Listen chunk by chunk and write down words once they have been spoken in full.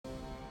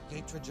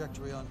Gate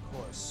trajectory on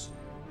course.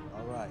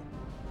 All right.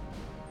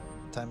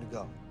 Time to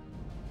go.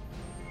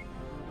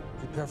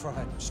 Prepare for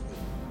hyperspeed.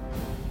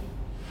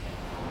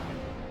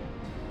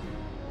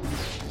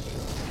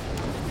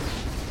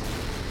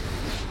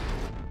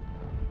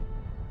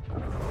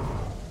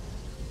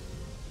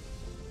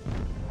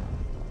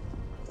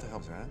 What the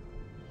hell's that?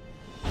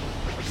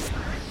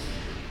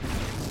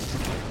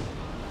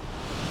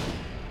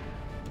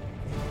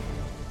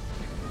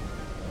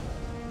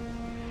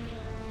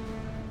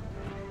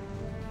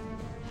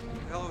 What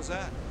the hell was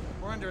that?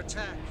 We're under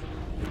attack.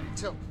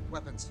 Tilt,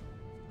 weapons.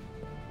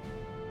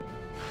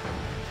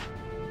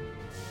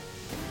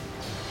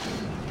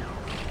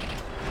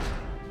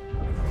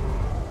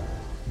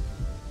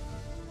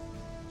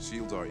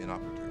 Shields are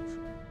inoperative.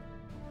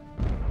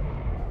 It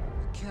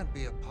can't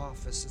be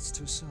Apophis, it's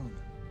too soon.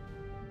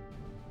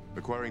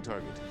 Acquiring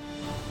target.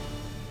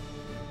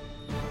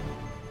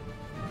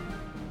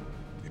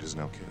 It is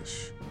now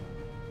Kish.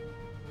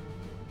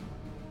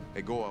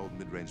 A Goa'uld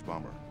mid-range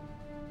bomber.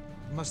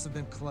 It must have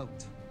been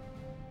cloaked.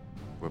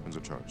 Weapons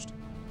are charged.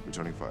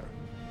 Returning fire.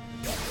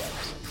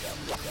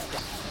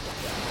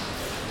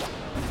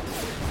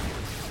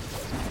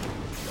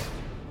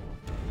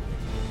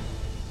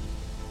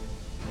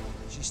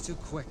 She's too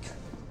quick.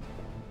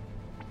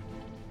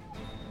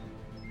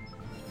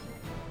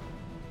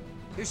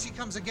 Here she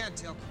comes again,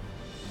 Tilk.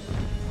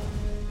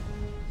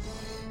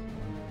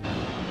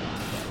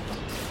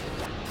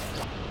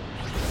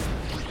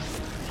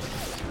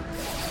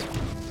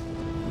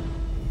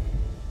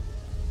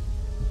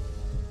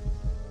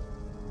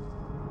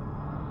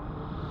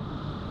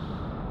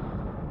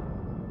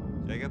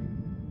 Jacob?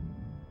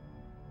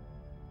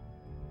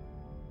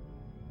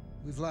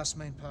 We've lost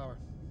main power.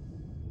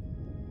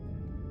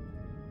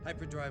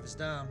 Hyperdrive is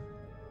down.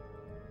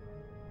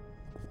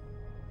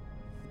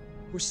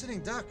 We're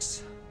sitting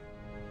ducks.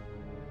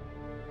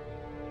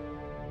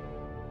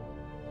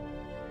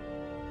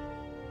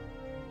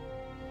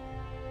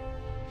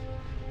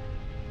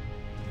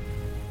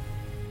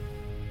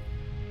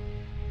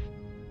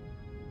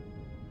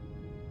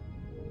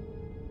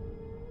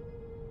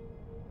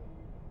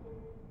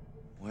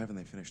 Why haven't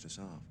they finished us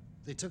off?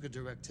 They took a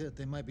direct hit.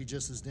 They might be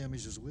just as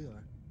damaged as we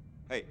are.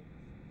 Hey,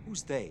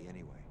 who's they,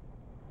 anyway?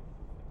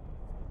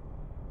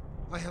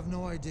 I have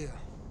no idea.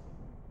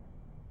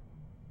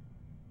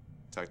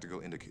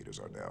 Tactical indicators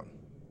are down.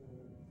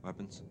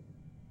 Weapons?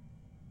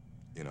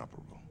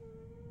 Inoperable.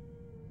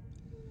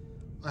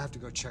 I have to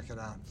go check it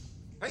out.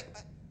 Hey!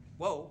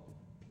 Whoa!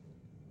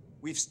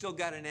 We've still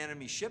got an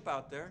enemy ship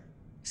out there.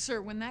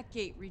 Sir, when that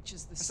gate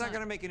reaches the It's sun... not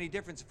gonna make any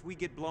difference if we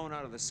get blown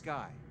out of the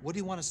sky. What do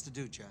you want us to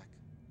do, Jack?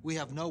 We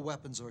have no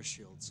weapons or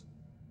shields.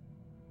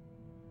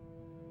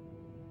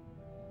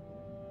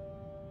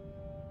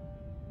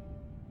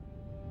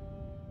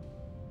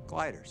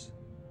 Gliders.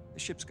 The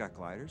ship's got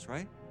gliders,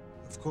 right?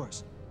 Of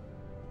course.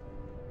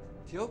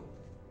 Teal?